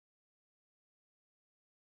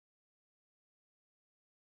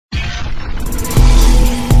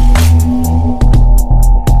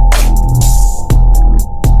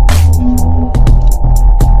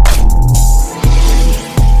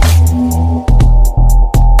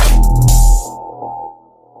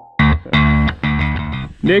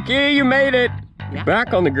Nikki, you made it! Yeah.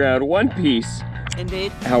 Back on the ground, one piece.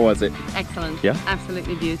 Indeed. How was it? Excellent. Yeah?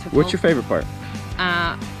 Absolutely beautiful. What's your favorite part?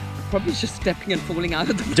 Probably just stepping and falling out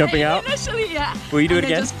of the plane. Jumping out? Initially, yeah. Will you do it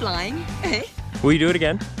again? Just flying. Hey? Will you do it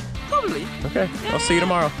again? Probably. Okay, Yeah. I'll see you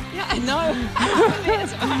tomorrow. Yeah, I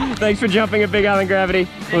know. Thanks for jumping at Big Island Gravity.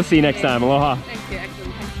 We'll see you next time. Aloha. Thank you.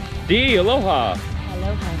 Excellent. Thank you. Dee, aloha.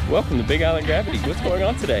 Aloha. Welcome to Big Island Gravity. What's going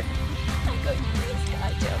on today? I'm going to the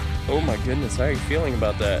sky jump. Oh my goodness, how are you feeling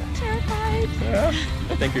about that? Terrified. Yeah,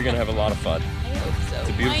 I think you're gonna have a lot of fun. I hope so. It's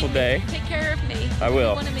a beautiful Mind day. Take care of me. I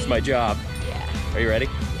will. One of It's me. my job. Yeah. Are you ready?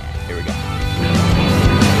 Yeah. Here we go.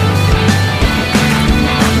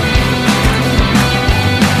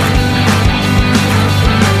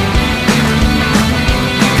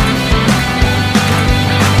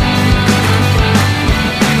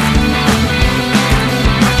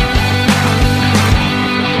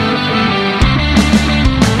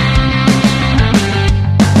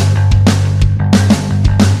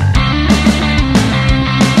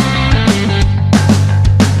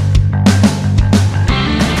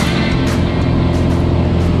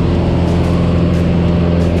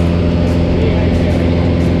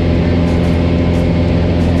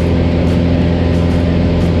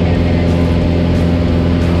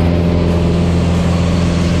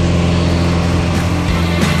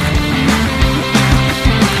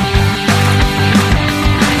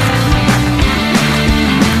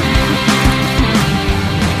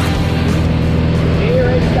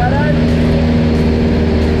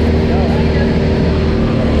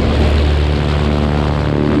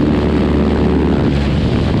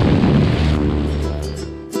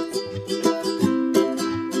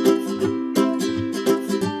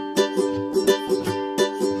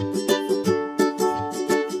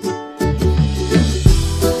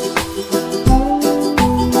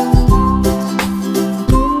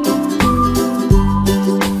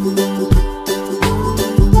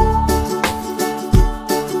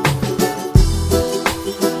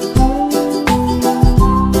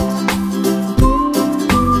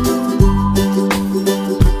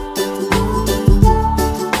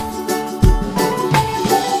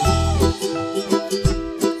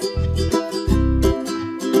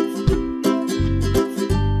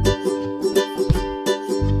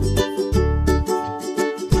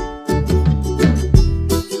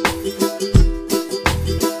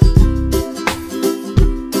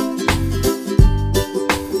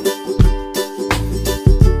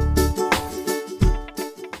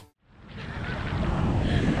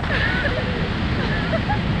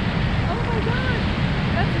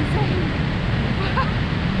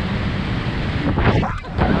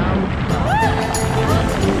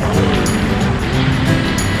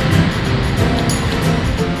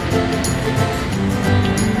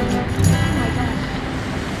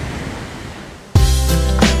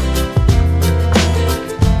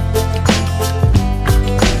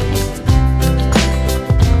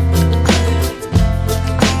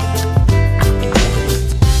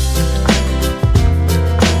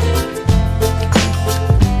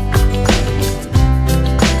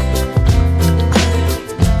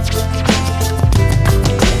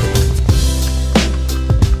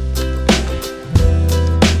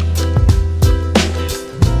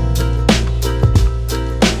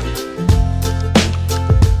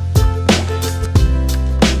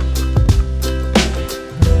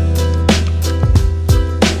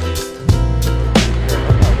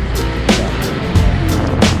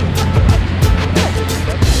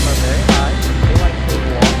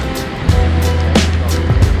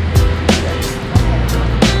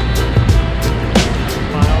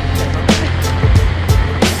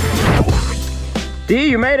 Dee,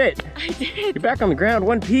 you made it! I did. You're back on the ground,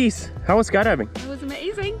 one piece. How was skydiving? It was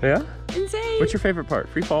amazing. Yeah? Insane. What's your favorite part?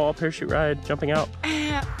 Free fall, parachute ride, jumping out?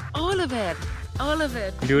 All of it. All of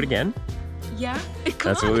it. You do it again? Yeah.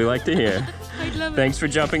 That's what we like to hear. I'd love Thanks for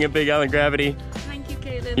jumping at Big Island Gravity. it. Thank you,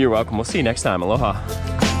 Kaylin. You're welcome. We'll see you next time. Aloha.